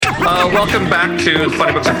Welcome back to the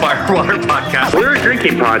Funny Books and Firewater podcast. We're a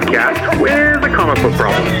drinking podcast with a comic book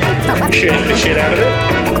problem. Shit the shit out of it.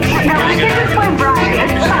 No, I think it's my Brian.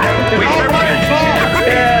 It's fine.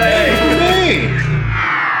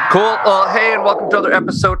 Cool. Well, hey, and welcome to another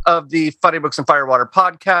episode of the Funny Books and Firewater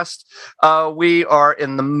podcast. We are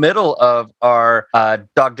in the middle of our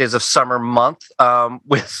Dog Days of Summer month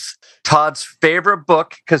with Todd's favorite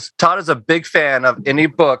book, because Todd is a big fan of any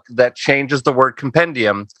book that changes the word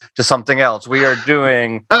compendium to something else. We are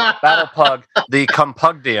doing Battle Pug, the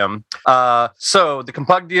Compugdium. So the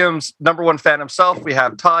Compugdium's number one fan himself. We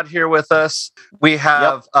have Todd here with us. We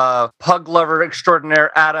have pug lover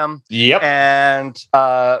extraordinaire Adam. Yep. And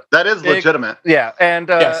that is legitimate. Yeah, and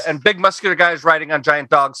Yes. and big muscular guys riding on giant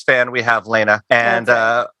dogs fan. We have Lena, and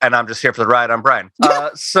and I'm just here for the ride. I'm Brian.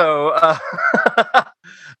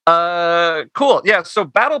 Cool. Yeah. So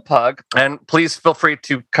Battle Pug, and please feel free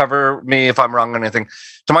to cover me if I'm wrong on anything.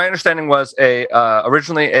 To my understanding, was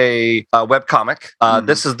originally a webcomic.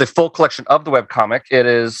 This is the full collection of the webcomic. It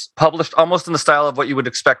is published almost in the style of what you would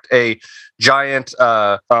expect a giant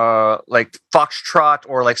like Foxtrot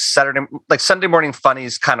or like Sunday Morning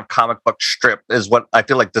Funnies kind of comic book strip is what I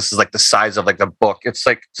feel like. This is like the size of like the book. It's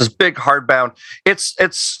like this big hardbound. It's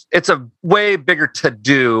a way bigger to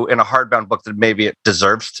do in a hardbound book than maybe it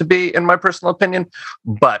deserves to be, in my personal opinion.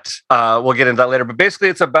 But we'll get into that later. But basically,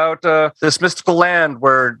 it's about this mystical land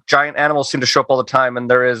where giant animals seem to show up all the time, and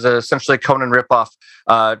there is essentially a Conan ripoff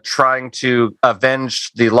trying to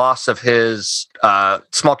avenge the loss of his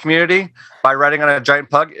small community by riding on a giant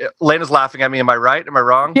pug. Lena's laughing at me. Am I right? Am I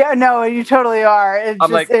wrong? Yeah, no, you totally are. It's I'm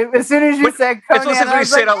just, like, as soon as you said Conan, it's one of those things when you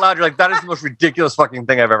say it out loud, you're like, that is the most ridiculous fucking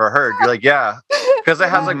thing I've ever heard. You're like, yeah. Because it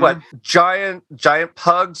has like what? Giant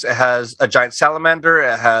pugs. It has a giant salamander.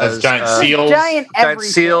 It has giant seals. giant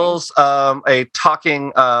seals. A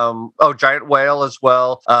talking giant whale as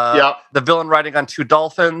well. The villain riding on two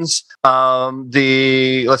dolphins. Let's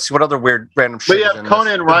see what other weird random shit. We have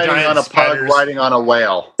Conan riding on a pug, riding on a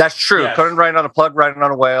whale. That's true. Yes. Conan riding on a pug, riding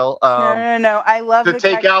on a whale. No. I love To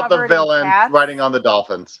take out the villain riding on the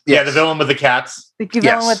dolphins. Yeah, the villain with the cats. The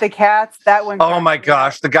villain with the cats. That one. Oh my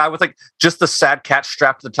gosh, the guy with like just the sad cat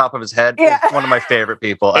strapped to the top of his head is one of my favorite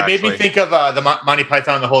people. It made me think of the Monty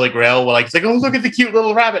Python and the Holy Grail, where like it's like, oh, look at the cute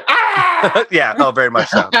little rabbit. Ah! Yeah. Oh, very much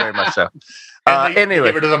so. Very much so. Anyway, they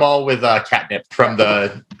get rid of them all with catnip from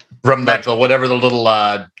whatever the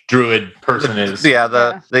little druid person is.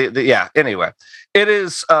 Anyway, it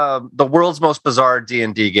is the world's most bizarre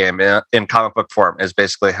D&D game in comic book form is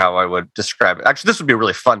basically how I would describe it. Actually, this would be a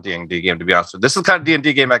really fun D&D game, to be honest with you. This is the kind of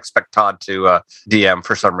D&D game I expect Todd to DM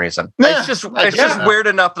for some reason. Yeah, it's just weird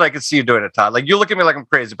enough that I could see you doing it, Todd. Like, you look at me like I'm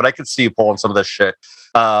crazy, but I could see you pulling some of this shit.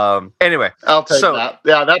 Anyway, I'll take that.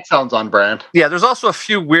 Yeah, that sounds on brand. Yeah, there's also a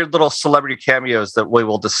few weird little celebrity cameos that we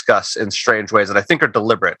will discuss in strange ways that I think are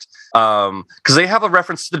deliberate. Because they have a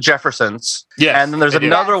reference to the Jeffersons. Yes, and then there's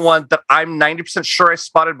another one that I'm 90% sure I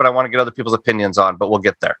spotted, but I want to get other people's opinions on, but we'll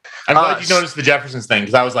get there. I'm glad you noticed the Jeffersons thing,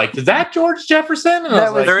 because I was like, is that George Jefferson?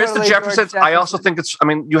 And there is the Jeffersons. I also think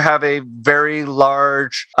you have a very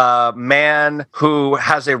large man who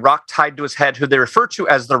has a rock tied to his head, who they refer to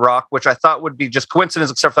as the Rock, which I thought would be just coincidence,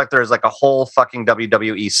 except for like there is like a whole fucking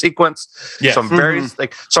WWE sequence. Yes. So I'm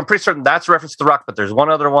I'm pretty certain that's a reference to the Rock, but there's one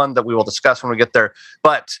other one that we will discuss when we get there.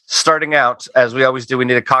 But starting out, as we always do, we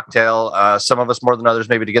need a cocktail. Some of us more than others,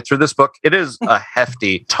 maybe, to get through this book. It is a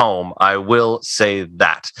hefty tome, I will say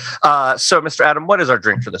that. So, Mr. Adam, what is our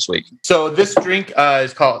drink for this week? So this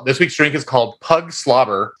week's drink is called Pug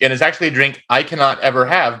Slobber, and it's actually a drink I cannot ever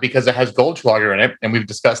have because it has Goldschlager in it, and we've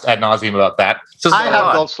discussed ad nauseum about that. So I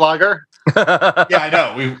have Goldschlager. Yeah, I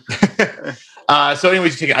know. So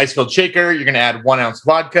anyways, you take an ice-filled shaker. You're going to add 1 ounce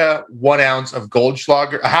vodka, 1 ounce of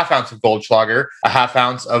Goldschlager, a half ounce of Goldschlager, a half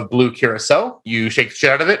ounce of blue curacao. You shake the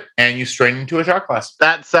shit out of it, and you strain into a shot glass.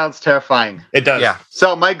 That sounds terrifying. It does. Yeah.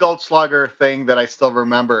 So my Goldschlager thing that I still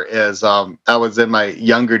remember is I was in my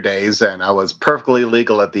younger days, and I was perfectly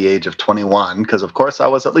legal at the age of 21, because of course I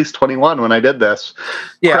was at least 21 when I did this.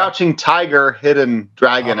 Yeah. Crouching Tiger, Hidden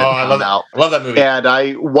Dragon. I love that movie. And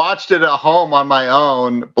I watched it at home on my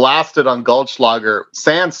own, blasted on Goldschlager,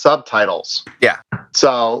 sans subtitles. Yeah.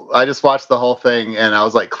 So I just watched the whole thing, and I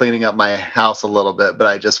was like cleaning up my house a little bit, but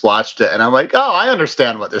I just watched it, and I'm like, oh, I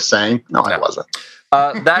understand what they're saying. No, I wasn't.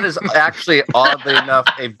 That is actually, oddly enough,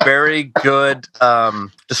 a very good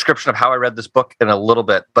description of how I read this book in a little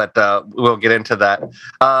bit, but we'll get into that.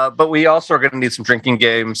 But we also are going to need some drinking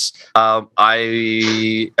games.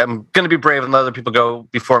 I am going to be brave and let other people go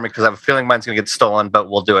before me because I have a feeling mine's going to get stolen, but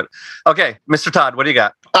we'll do it. Okay, Mr. Todd, what do you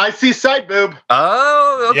got? I see side boob.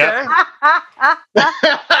 Oh, okay.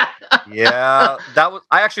 Yep. Yeah, that was.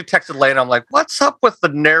 I actually texted Lane. I'm like, "What's up with the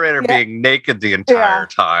narrator being naked the entire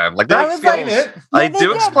time?" Like that explain it. I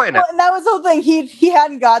do explain it. And that was the whole thing. He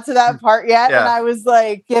hadn't got to that part yet, and I was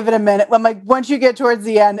like, "Give it a minute." I'm like, "Once you get towards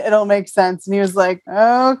the end, it'll make sense." And he was like,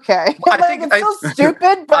 "Okay." Well, I think it's so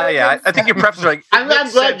stupid, but I think your preface like. I'm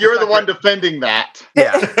glad you're the one defending that.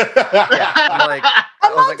 Yeah, I'm like,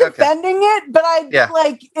 I'm not defending it, but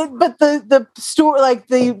like it. But the story, like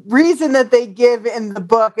the reason that they give in the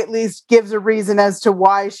book, at least gives a reason as to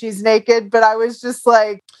why she's naked. But I was just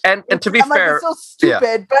like, and to be fair, it's so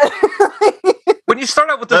stupid. But when you start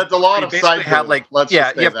out with this, that's a lot of basically have like, you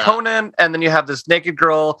have Conan, and then you have this naked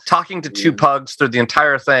girl talking to two pugs through the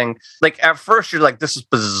entire thing. Like at first, you're like, this is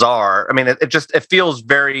bizarre. I mean, it feels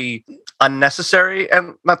very unnecessary,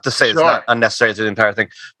 and not to say it's not unnecessary through the entire thing,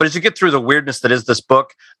 but as you get through the weirdness that is this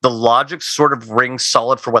book, the logic sort of rings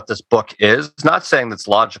solid for what this book is. It's not saying that's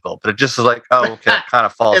logical, but it just is like, oh, okay, it kind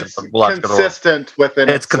of falls into the logical. Consistent within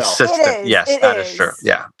it's itself. consistent. Yes, that is true.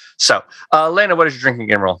 Yeah. So, Lena, what is your drinking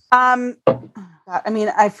game rule? I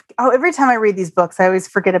mean, every time I read these books, I always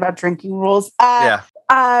forget about drinking rules.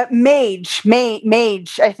 Mage,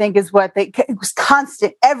 I think is what it was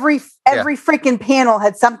constant. Every freaking panel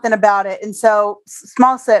had something about it. And so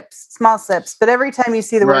small sips. But every time you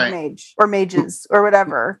see the word mage or mages or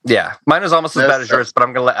whatever. Yeah. Mine is almost as bad as yours, but I'm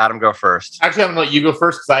going to let Adam go first. Actually, I'm going to let you go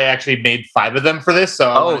first because I actually made 5 of them for this.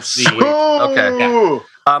 So sweet. Okay. Yeah.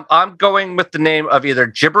 I'm going with the name of either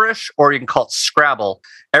gibberish or you can call it Scrabble.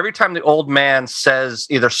 Every time the old man says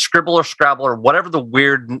either scribble or Scrabble or whatever the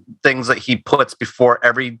weird things that he puts before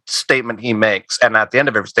every statement he makes, and at the end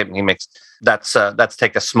of every statement he makes, that's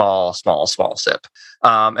take a small sip.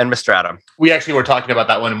 And Mr. Adam, we actually were talking about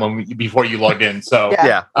that one before you logged in. So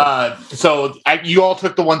you all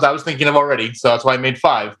took the ones I was thinking of already, so that's why I made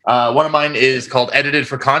 5. One of mine is called edited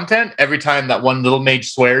for content. Every time that one little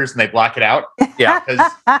mage swears and they black it out, because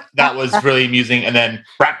that was really amusing. And then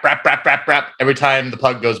brap brap brap brap brap. Every time the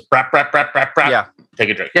pug goes brap brap brap brap brap, take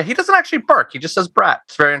a drink. Yeah, he doesn't actually bark; he just says brat.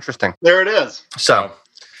 It's very interesting. There it is. So,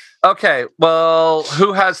 okay, well,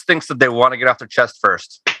 who has things that they want to get off their chest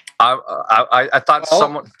first? I thought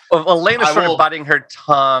someone. Elena's sort of biting her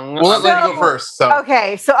tongue. We'll let Lena go first. So.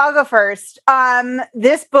 Okay, so I'll go first.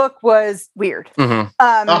 This book was weird.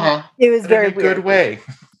 Mm-hmm. It was very weird. Good way.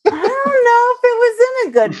 I don't know if it was in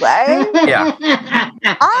a good way. Yeah.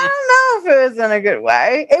 I don't know if it was in a good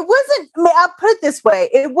way. It wasn't. I mean, I'll put it this way: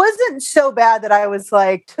 it wasn't so bad that I was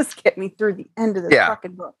like, just get me through the end of this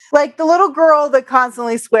fucking book. Like the little girl that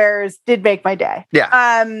constantly swears did make my day.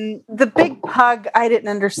 Yeah. The big pug, I didn't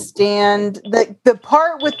understand the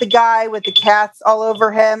part with the guy with the cats all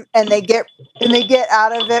over him, and they get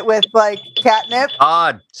out of it with like catnip.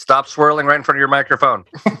 Odd. Stop swirling right in front of your microphone.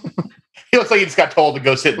 He looks like he just got told to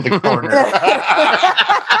go sit in the corner.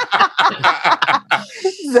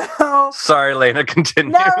 So, sorry, Lena,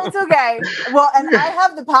 continue. No, it's okay. Well, and I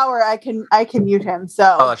have the power. I can mute him.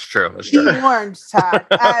 So that's true. He warned Todd.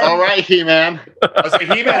 All right, He-Man. I was like,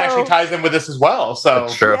 He-Man actually ties in with this as well. So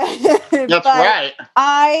that's true. That's right.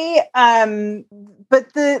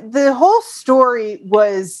 But the whole story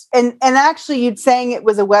was, and actually you'd saying it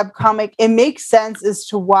was a webcomic, it makes sense as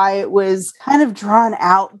to why it was kind of drawn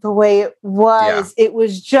out the way it was. Yeah. It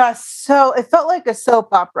was just it felt like a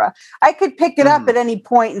soap opera. I could pick it up at any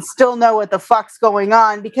point and still know what the fuck's going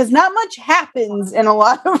on because not much happens in a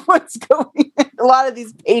lot of what's going in a lot of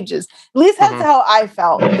these pages. At least that's how I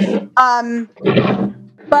felt.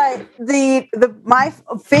 But my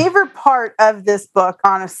favorite part of this book,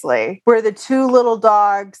 honestly, were the 2 little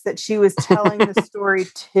dogs that she was telling the story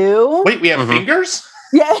to. Wait, we have fingers?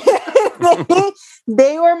 Yeah,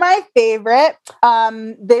 they were my favorite.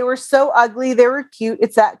 They were so ugly. They were cute.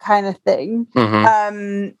 It's that kind of thing.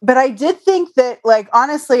 But I did think that, like,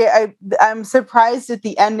 honestly, I'm surprised at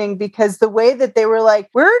the ending because the way that they were like,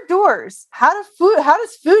 where are doors? How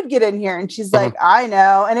does food get in here? And she's like, I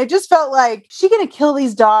know. And it just felt like, is she going to kill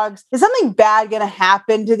these dogs? Is something bad going to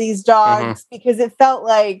happen to these dogs? Because it felt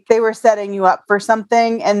like they were setting you up for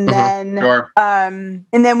something. And then, and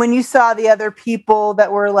then when you saw the other people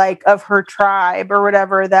that were like of her tribe or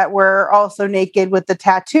whatever that were also naked with the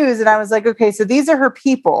tattoos, and I was like, okay, so these are her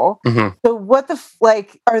people. So what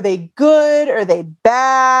are they good? Are they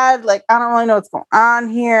bad? Like, I don't really know what's going on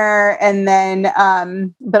here. And then,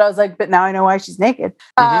 but I was like, but now I know why she's naked.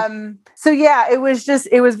 So yeah, it was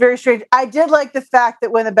very strange. I did like the fact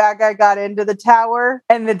that when the bad guy got into the tower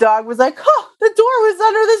and the dog was like, oh, the door was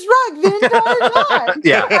under this rug the entire time.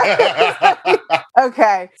 Yeah.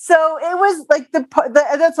 Okay, so it was like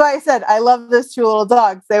that's why I said I love those two little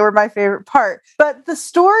dogs. They were my favorite part. But the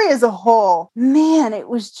story as a whole, man, it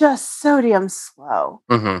was just so damn slow.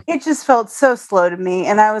 Mm-hmm. It just felt so slow to me,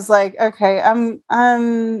 and I was like, okay, I'm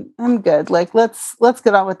good. Like let's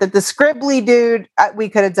get on with it. The Scribbly dude, we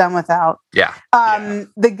could have done without. Yeah.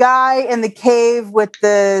 The guy in the cave with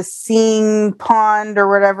the seeing pond or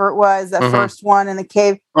whatever it was, that first one in the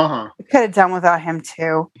cave, could have done without him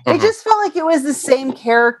too. It just felt like it was the same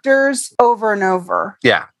characters over and over.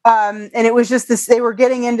 Yeah. And it was just this, they were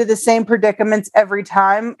getting into the same predicaments every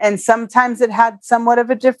time. And sometimes it had somewhat of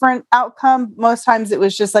a different outcome. Most times it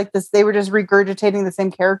was just like this, they were just regurgitating the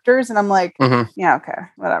same characters. And I'm like, yeah, okay,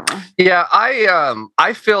 whatever. Yeah.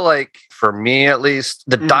 I feel like for me, at least,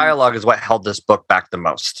 the dialogue is what held this book back the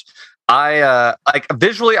most. I like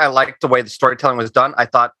visually, I liked the way the storytelling was done. I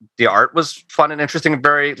thought the art was fun and interesting and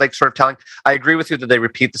very like sort of telling. I agree with you that they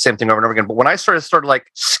repeat the same thing over and over again. But when I started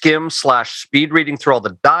like skim/speed reading through all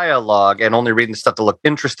the dialogue and only reading the stuff that looked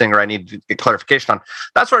interesting or I needed to get clarification on,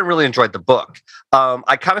 that's where I really enjoyed the book.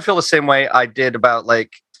 I kind of feel the same way I did about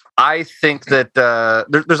like, I think that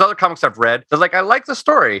there's other comics I've read that like I like the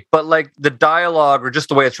story, but like the dialogue or just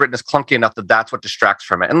the way it's written is clunky enough that that's what distracts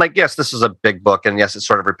from it. And like, yes, this is a big book, and yes, it's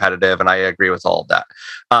sort of repetitive, and I agree with all of that.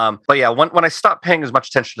 But yeah, when I stopped paying as much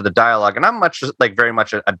attention to the dialogue, and I'm very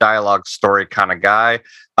much a dialogue story kind of guy.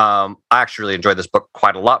 I actually really enjoyed this book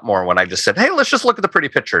quite a lot more when I just said, hey, let's just look at the pretty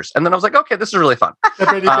pictures. And then I was like, okay, this is really fun. The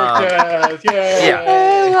pretty pictures. Yeah.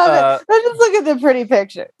 I love it. Let's just look at the pretty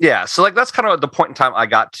picture. Yeah. So like, that's kind of the point in time I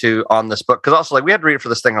got to on this book. Cause also like we had to read it for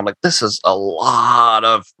this thing. I'm like, this is a lot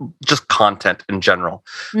of just content in general.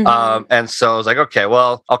 And so I was like, okay,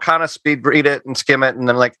 well, I'll kind of speed read it and skim it. And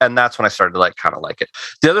then and that's when I started to like kind of like it.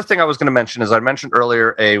 The other thing I was going to mention is I mentioned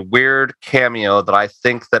earlier a weird cameo that I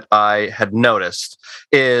think that I had noticed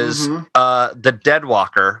is the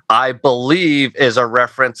Deadwalker, I believe, is a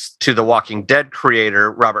reference to the Walking Dead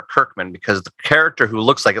creator Robert Kirkman, because the character who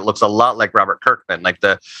looks a lot like Robert Kirkman, like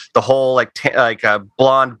the whole like a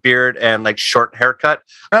blonde beard and like short haircut.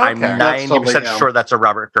 Okay. I'm 90% sure that's a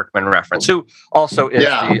Robert Kirkman reference, who also is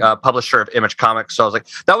the publisher of Image Comics. So I was like,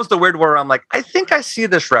 that was the weird where I'm like, I think I see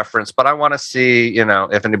this reference, but I want to see,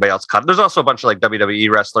 if anybody else caught it. There's also a bunch of like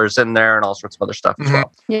WWE wrestlers in there and all sorts of other stuff as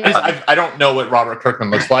well. Yeah. I don't know what Robert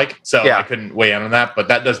Kirkman looks like, so I couldn't weigh in on that, but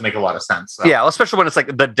that does make a lot of sense. So. Yeah, especially when it's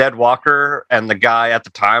like the Dead Walker and the guy at the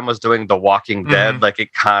time was doing The Walking Dead, like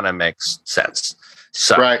it kind of makes sense.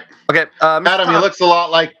 So, right. Okay. Adam, he looks a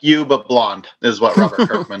lot like you, but blonde is what Robert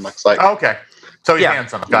Kirkman looks like. Okay. So he's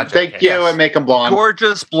handsome. Gotcha. Take you and make him blonde.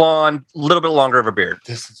 Gorgeous blonde, a little bit longer of a beard.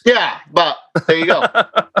 Yeah, but there you go.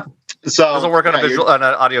 So doesn't work on an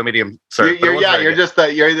audio medium, sir. You're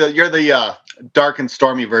the dark and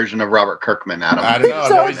stormy version of Robert Kirkman, Adam. I don't know.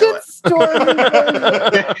 Dark and stormy.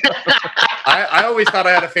 I always thought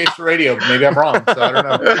I had a face for radio, but maybe I'm wrong. So I don't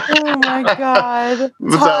know. Oh my God.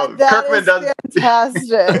 So Todd, Kirkman does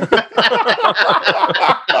fantastic.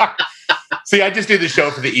 See, I just do the show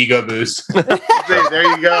for the ego boost. See, there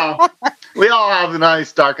you go. We all have a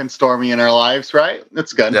nice dark and stormy in our lives, right?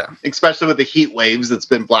 That's good. Yeah. Especially with the heat waves that's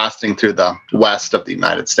been blasting through the west of the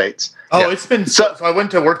United States. Oh, it's been so I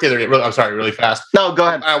went to work the other day. I'm sorry, really fast. No, go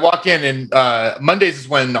ahead. I walk in, and Mondays is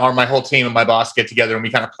when my whole team and my boss get together, and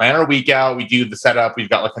we kind of plan our week out. We do the setup. We've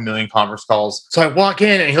got like a million conference calls. So I walk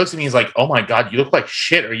in, and he looks at me. He's like, "Oh my God, you look like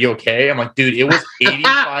shit. Are you okay?" I'm like, "Dude, it was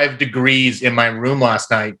 85 degrees in my room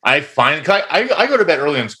last night. I go to bed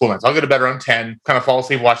early in school nights. I'll go to bed around 10. Kind of fall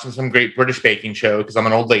asleep watching some Great British Baking Show because I'm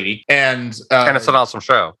an old lady, and it's an awesome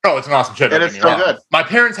show. Oh, it's an awesome show. And it's so good. My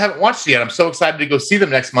parents haven't watched it yet. I'm so excited to go see them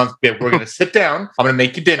next month. We're going to sit down. I'm going to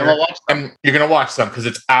make you dinner, and you're going to watch them because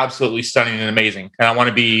it's absolutely stunning and amazing. And I want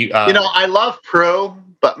to be. I love Prue,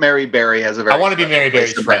 but Mary Berry has a very. I want to be Mary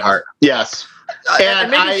Berry's friend. Heart. Yes. And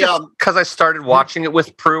maybe because I started watching it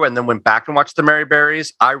with Prue and then went back and watched the Mary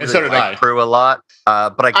Berries. I really like Prue a lot,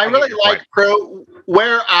 but I really like Prue.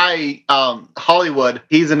 Where Hollywood,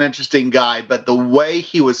 he's an interesting guy, but the way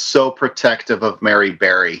he was so protective of Mary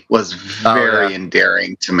Berry was very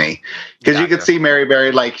endearing to me. Because you could see Mary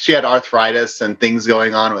Berry, like she had arthritis and things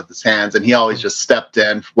going on with his hands, and he always just stepped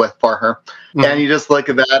in for her. Mm-hmm. And you just look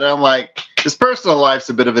at that, and I'm like, his personal life's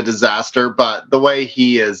a bit of a disaster, but the way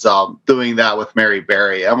he is doing that with Mary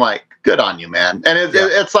Berry, I'm like, good on you, man. And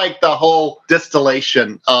it's like the whole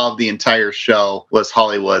distillation of the entire show was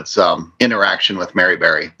Hollywood's interaction with Mary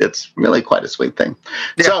Berry. It's really quite a sweet thing.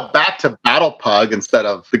 Yeah. So back to Battle Pug instead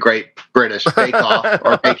of the Great British Bake Off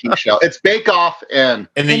or Baking Show. It's Bake Off in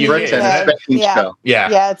the Britain Baking Show.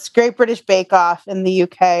 Yeah, it's Great British Bake Off in the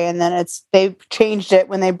UK, and then they changed it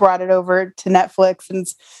when they brought it over to Netflix, and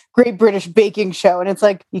it's Great British Baking Show, and it's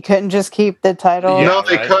like you couldn't just keep the title. No,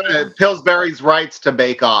 they couldn't. Pillsbury's rights to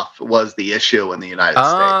Bake Off was the issue in the United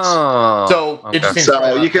States.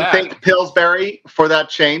 So you can thank Pillsbury for that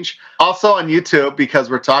change. Also on YouTube, because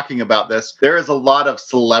we're talking about this, there is a lot of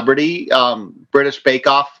celebrity British Bake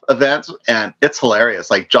Off events, and it's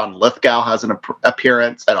hilarious. Like John Lithgow has an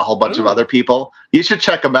appearance, and a whole bunch of other people. You should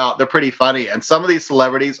check them out. They're pretty funny, and some of these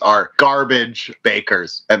celebrities are garbage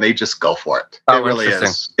bakers, and they just go for it. It really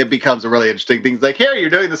is. It becomes a really interesting thing. It's like, here, you're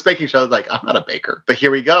doing this baking show. It's like, I'm not a baker, but here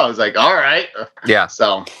we go. I was like, all right. Yeah.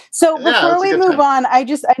 So before we move on, I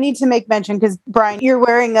need to make mention, because Brian, you're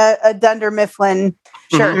wearing a Dunder Mifflin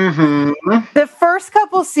shirt. Mm-hmm. The first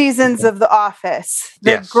couple seasons of The Office,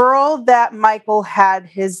 the girl that Michael had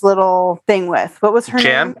his little thing with, what was her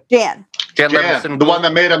name? Jan. Jan, the one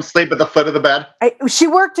that made him sleep at the foot of the bed. She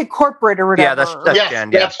worked at corporate or whatever. Yeah, that's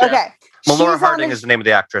Jan. Yeah. Okay. Laura Harding is the name of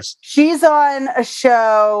the actress. She's on a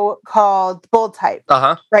show called Bold Type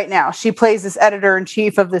right now. She plays this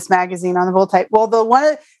editor-in-chief of this magazine on the Bold Type. Well,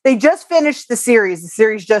 they just finished the series. The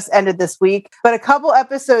series just ended this week. But a couple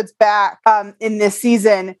episodes back in this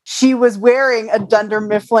season, she was wearing a Dunder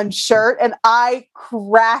Mifflin shirt, and I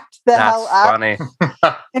cracked the hell up. Funny.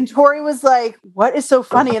 And Tori was like, what is so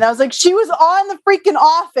funny? And I was like, she was on the freaking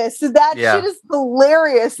Office. So that shit is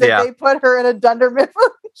hilarious that they put her in a Dunder Mifflin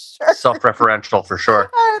shirt. Self-referential for sure.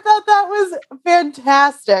 I thought that was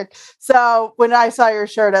fantastic. So when I saw your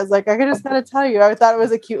shirt, I was like, I just gotta tell you, I thought it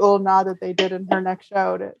was a cute little nod that they did in her next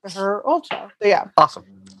show to her old show. So yeah. Awesome.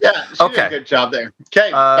 Yeah, she did a good job there.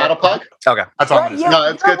 Okay, Battle Pug. Okay. That's all. No,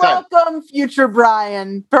 it's good time. Welcome, future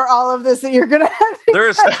Brian, for all of this that you're gonna have.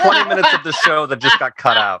 There's 20 minutes of the show that just got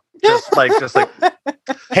cut out. Just like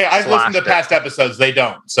Hey, I've listened to past episodes. They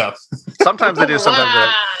don't. So sometimes they do, sometimes they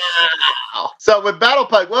don't. So with Battle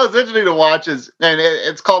Pug, what's interesting to watch is, and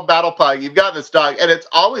it's called Battle Pug. You've got this dog, and it's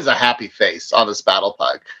always a happy face on this Battle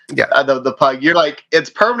Pug. Yeah, the pug. You're like, it's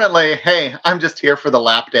permanently, hey, I'm just here for the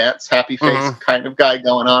lap dance, happy face kind of guy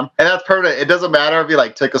going on, and that's permanent. It doesn't matter if you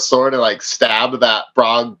like took a sword and like stabbed that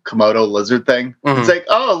frog Komodo lizard thing. It's like,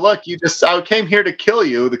 oh look, I came here to kill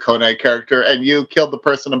you, the Conan character, and you killed the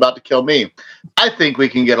person about to kill me. I think we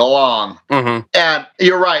can get along. And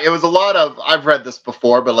you're right. It was a lot of, I've read this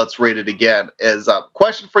before, but let's read it again. Is a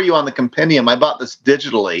question for you on the compendium. I bought this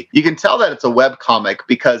digitally. You can tell that it's a web comic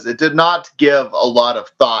because it did not give a lot of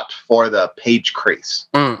thought for the page crease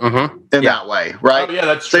in that way, right? Oh, yeah,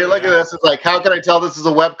 that's so true. you look at this, it's like, how can I tell this is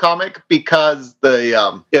a web comic? Because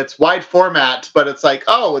the it's wide format, but it's like,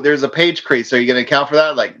 oh, there's a page crease. Are you going to account for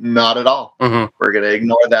that? Like, not at all. We're going to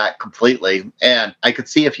ignore that completely. And I could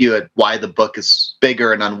see why the book is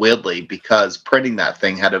bigger and unwieldy, because printing that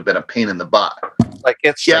thing had to have been a pain in the butt. Like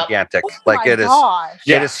it's gigantic. Like it is.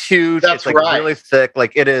 It is huge. That's it's like really thick.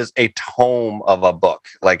 Like it is a tome of a book.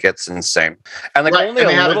 Like it's insane. And like only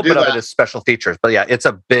a little bit of it is special features. But yeah, it's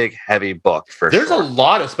a big, heavy book for sure. There's a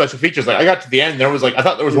lot of special features. Like I got to the end, there was like, I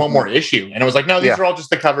thought there was one more issue, and it was like, no, these are all just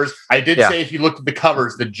the covers. I did say if you looked at the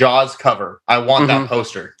covers, the Jaws cover, I want that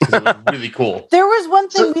poster because it was really cool. There was one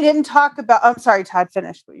thing we didn't talk about. I'm sorry, Todd.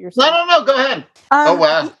 Finish what you're saying. No. Go ahead. Oh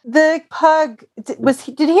wow. The pug did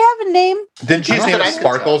he have a name? Didn't she just name it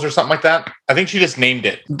Sparkles or something like that? I think she just named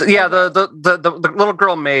it. Yeah, the little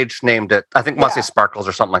girl mage named it. I think Musty Sparkles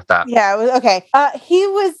or something like that. Yeah, it was, okay.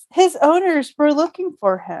 His owners were looking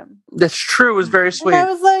for him. That's true. It was very sweet. And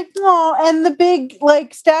I was like, no. And the big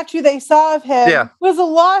like statue they saw of him was a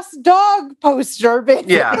lost dog poster,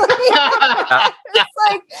 basically. Yeah. It's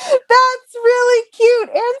like, that's really cute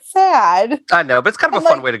and sad. I know, but it's kind of a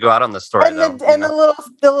fun way to go out on the story. And the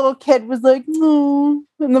little kid was like, no.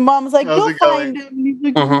 And the mom was like, you'll find him. And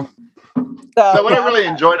he's like, So what I really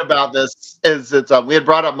enjoyed about this is we had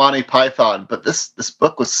brought up Monty Python, but this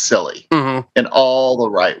book was silly in all the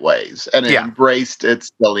right ways, and it embraced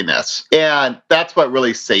its silliness, and that's what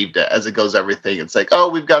really saved it as it goes everything. It's like, oh,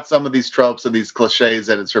 we've got some of these tropes and these cliches,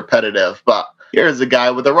 and it's repetitive, but here's a guy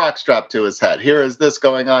with a rock strapped to his head. Here is this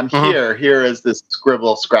going on here. Here is this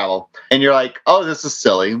scrabble. And you're like, oh, this is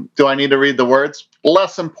silly. Do I need to read the words?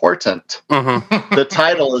 Less important. The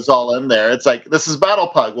title is all in there. It's like, this is Battle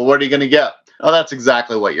Pug. Well, what are you going to get? Oh, that's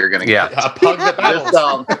exactly what you're going to get. A pug that battles.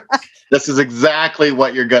 this is exactly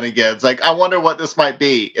what you're going to get. It's like, I wonder what this might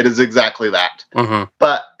be. It is exactly that. Mm-hmm.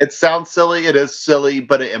 But it sounds silly. It is silly,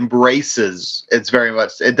 but it embraces. It's very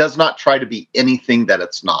much. It does not try to be anything that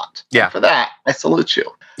it's not. Yeah. And for that, I salute you.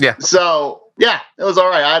 Yeah. So. Yeah, it was all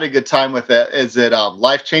right. I had a good time with it. Is it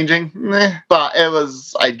life-changing? But it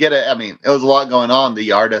was, I get it. I mean, it was a lot going on.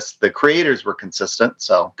 The artists, the creators were consistent,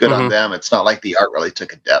 so good on them. It's not like the art really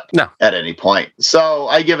took a dip at any point. So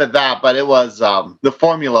I give it that, but it was, the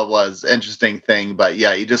formula was interesting thing. But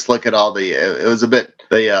yeah, you just look at all it was a bit,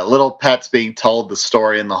 the little pets being told the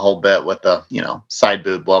story and the whole bit with the, side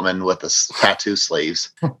boob woman with the tattoo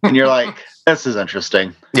sleeves. And you're like, this is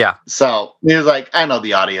interesting. Yeah. So he was like, I know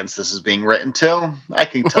the audience this is being written to. I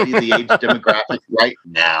can tell you the age demographic right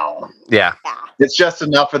now. Yeah. It's just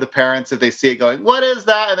enough for the parents if they see it going, what is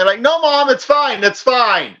that? And they're like, no, Mom, it's fine. It's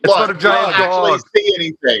fine. It's not a giant actually dog. see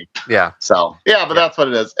anything. Yeah. So, yeah, but that's what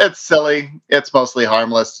it is. It's silly. It's mostly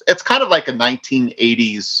harmless. It's kind of like a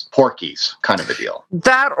 1980s Porky's kind of a deal.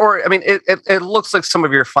 That, or, I mean, it looks like some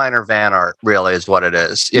of your finer van art really is what it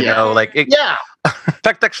is. You know, like, yeah. In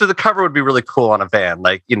fact, actually, the cover would be really cool on a van,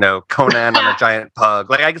 like, Conan on a giant pug.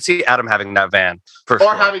 Like, I could see Adam having that van for sure.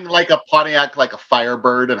 Or having like a Pontiac, like a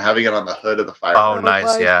Firebird, and having it on the hood of the Firebird. Oh,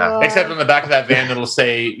 nice, yeah. God. Except on the back of that van, it'll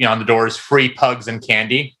say, on the doors, free pugs and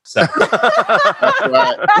candy. So That's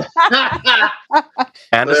right.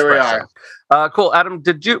 And There we espresso. Cool. Adam,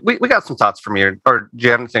 we got some thoughts from you, or do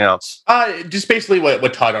you have anything else? Just basically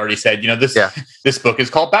what Todd already said. This book is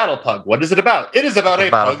called Battle Pug. What is it about? It is about a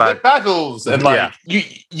pug that battles, and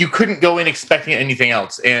you couldn't go in expecting anything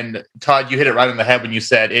else. And Todd, you hit it right on the head when you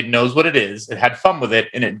said it knows what it is. It had fun with it,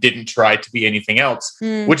 and it didn't try to be anything else.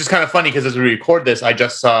 Which is kind of funny because as we record this, I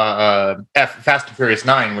just saw Fast and Furious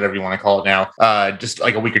 9, whatever you want to call it now, just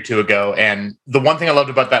like a week or two ago. And the one thing I loved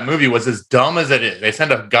about that movie was, as dumb as it is, they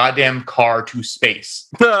send a goddamn car to space.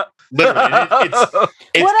 Literally,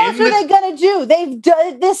 it's what else are they gonna do? They've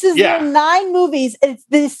done this is their 9 movies. It's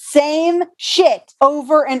the same shit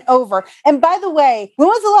over and over. And by the way, when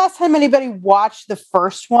was the last time anybody watched the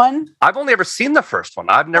first one? I've only ever seen the first one.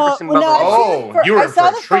 I've never seen the other one. You were I saw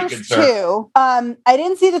for the a treat, first good sir. 2. I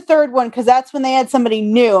didn't see the third one because that's when they had somebody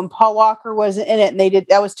new, and Paul Walker wasn't in it, and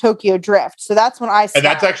that was Tokyo Drift. So that's when I saw. And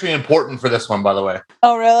that's actually important for this one, by the way.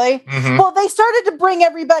 Oh, really? Mm-hmm. Well, they started to bring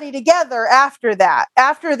everybody together after that.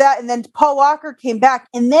 And then Paul Walker came back,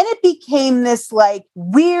 and then it became this like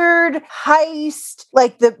weird heist.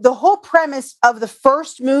 Like the whole premise of the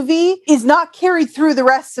first movie is not carried through the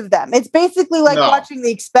rest of them. It's basically like watching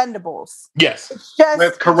The Expendables. Yes. It's just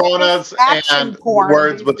with Coronas and porn,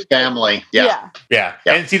 Words with Family. Yeah.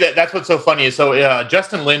 And see, that's what's so funny is, so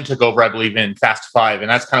Justin Lin took over, I believe, in Fast 5, and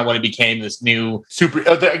that's kind of when it became this new you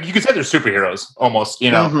could say they're superheroes almost,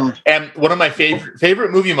 Mm-hmm. And one of my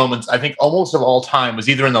favorite movie moments, I think almost of all time, was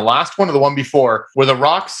either in the last one or the one before, where The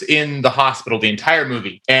Rock's in the hospital the entire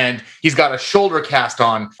movie, and he's got a shoulder cast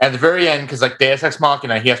on at the very end because, like, Deus Ex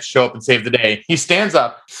Machina, he has to show up and save the day. He stands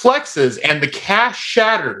up, flexes, and the cast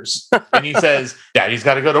shatters, and he says, "Daddy's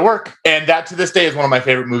got to go to work." And that to this day is one of my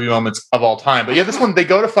favorite movie moments of all time. But yeah, this one, they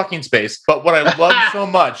go to fucking space. But what I love so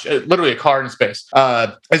much, literally a car in space,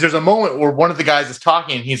 is there's a moment where one of the guys is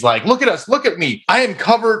talking, and he's like, "Look at us, look at me. I am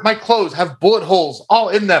covered. My clothes have bullet holes all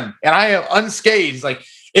in them, and I am unscathed." He's like,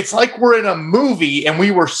 it's like we're in a movie and we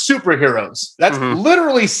were superheroes. That's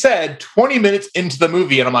literally said 20 minutes into the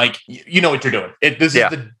movie. And I'm like, you know what you're doing.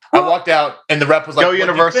 I walked out and the rep was like, Go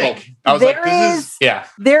Universal. I was like, this is.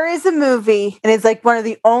 There is a movie, and it's like one of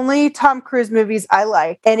the only Tom Cruise movies I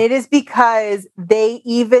like. And it is because they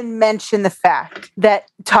even mention the fact that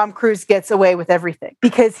Tom Cruise gets away with everything.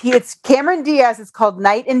 Because it's Cameron Diaz. It's called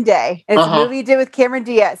Night and Day. And it's a movie he did with Cameron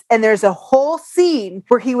Diaz. And there's a whole scene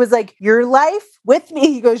where he was like, your life with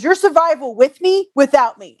me. He goes, your survival with me,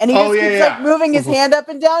 without me. And he just keeps like moving his hand up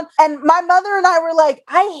and down. And my mother and I were like,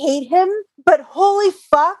 I hate him, but holy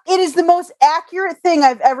fuck, it is the most accurate thing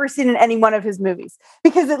I've ever seen in any one of his movies.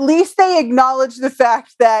 Because at least they acknowledge the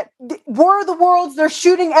fact that War of the Worlds, they're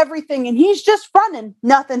shooting everything, and he's just running.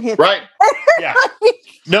 Nothing hits. Right. Yeah.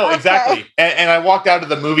 No, exactly. And I walked out of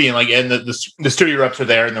the movie, and the studio reps are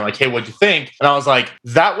there, and they're like, "Hey, what'd you think?" And I was like,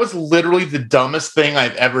 "That was literally the dumbest thing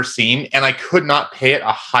I've ever seen," and I could not pay it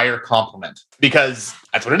a higher compliment, because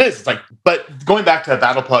that's what it is. It's like, but going back to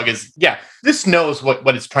Battle Pug is, this knows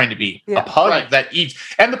what it's trying to be. A pug that eats,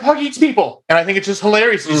 and the pug eats people. And I think it's just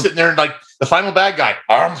hilarious. You're sitting there and like the final bad guy.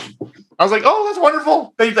 I was like, oh, that's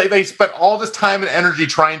wonderful. They spent all this time and energy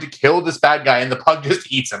trying to kill this bad guy, and the pug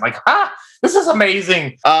just eats him. Like, this is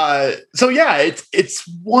amazing. So yeah, it's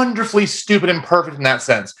wonderfully stupid and perfect in that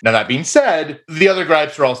sense. Now that being said, the other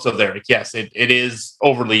gripes are also there. Like, yes, it is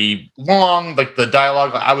overly long. Like the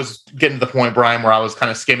dialogue, I was getting to the point, Brian, where I was kind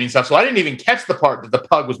of skimming stuff, so I didn't even catch the part that the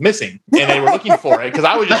pug was missing, and they were looking for it because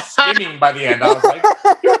I was just skimming by the end. I was like,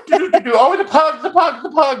 oh, the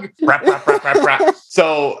pug. Rap.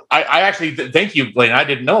 So I actually thank you, Blaine. I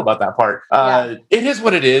didn't know about that part. It is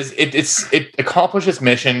what it is. It accomplished its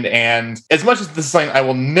mission, and as much as this is something I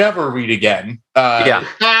will never read again,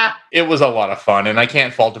 it was a lot of fun, and I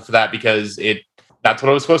can't fault it for that because that's what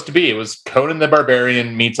it was supposed to be. It was Conan the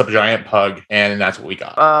Barbarian meets a giant pug, and that's what we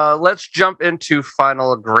got. Let's jump into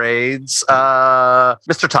final grades.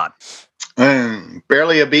 Mr. Todd.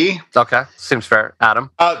 Barely a B. Okay, seems fair. Adam.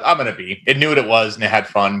 I'm gonna B. It knew what it was and it had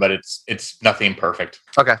fun, but it's nothing perfect.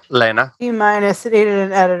 Okay, Lena. B-. It needed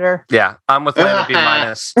an editor. Yeah, I'm with Lena. B-.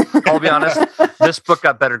 I'll be honest. This book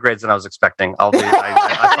got better grades than I was expecting. I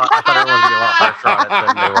thought everyone would be a lot harsher on it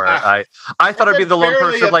than they were. I thought I'd be the lone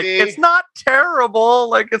person like, it's not terrible.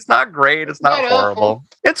 Like, it's not great. It's not horrible. Awful.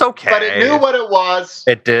 It's okay. But it knew what it was.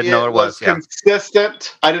 It did know what it was.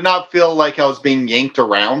 Consistent. I did not feel like I was being yanked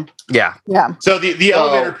around. Yeah. So the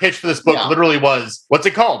elevator pitch for this book literally was, what's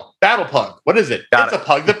it called? Battle Pug. What is it? It's a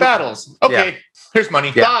pug that battles. Okay, here's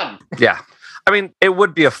money. Done. Yeah. I mean, it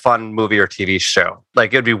would be a fun movie or TV show.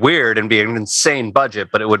 Like, it'd be weird and be an insane budget,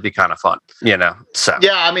 but it would be kind of fun, So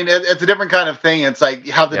yeah, I mean, it's a different kind of thing. It's like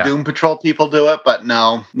how the Doom Patrol people do it, but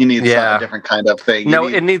no, you need a different kind of thing.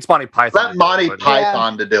 It needs Monty Python. Let Monty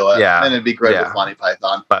Python to do it. Yeah, and it'd be great with Monty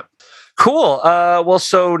Python. But cool. Well,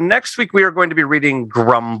 so next week we are going to be reading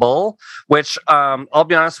Grumble, which I'll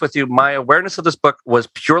be honest with you, my awareness of this book was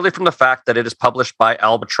purely from the fact that it is published by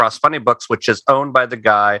Albatross Funny Books, which is owned by the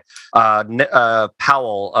guy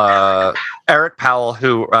Powell, Eric Powell,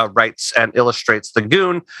 who writes and illustrates The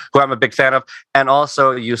Goon, who I'm a big fan of. And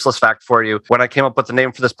also, a useless fact for you, when I came up with the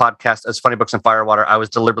name for this podcast as Funny Books and Firewater, I was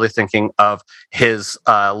deliberately thinking of his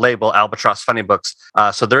label, Albatross Funny Books.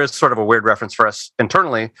 So there is sort of a weird reference for us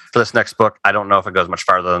internally for this next book. I don't know if it goes much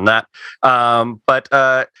farther than that. But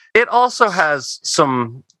it also has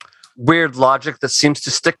some weird logic that seems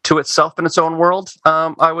to stick to itself in its own world,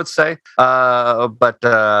 I would say. Let's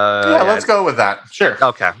go with that. Sure.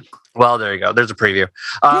 Okay. Well, there you go. There's a preview.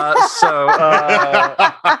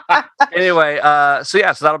 Anyway, so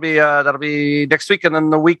that'll be next week, and then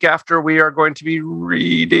the week after we are going to be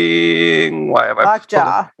reading. Why have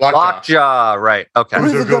Lockjaw? Right. Okay.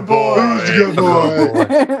 Who's a good boy?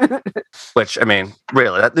 Which, I mean,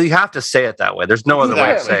 really, you have to say it that way. There's no other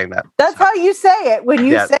way of saying that. That's how you say it when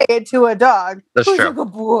you say it to a dog. That's Who's true. a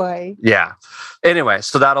good boy? Yeah. Anyway,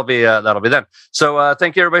 so that'll be then. So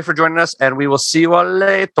thank you everybody for joining us, and we will see you all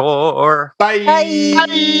later. Bye. Bye.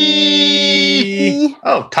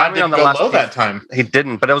 Oh, Todd didn't go low that time. He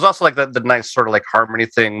didn't, but it was also like the nice sort of like harmony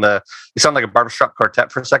thing. You sound like a barbershop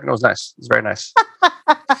quartet for a second. It was nice. It was very nice.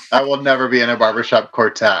 I will never be in a barbershop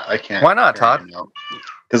quartet. I can't. Why not, Todd?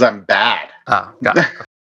 Because I'm bad. Oh, got it.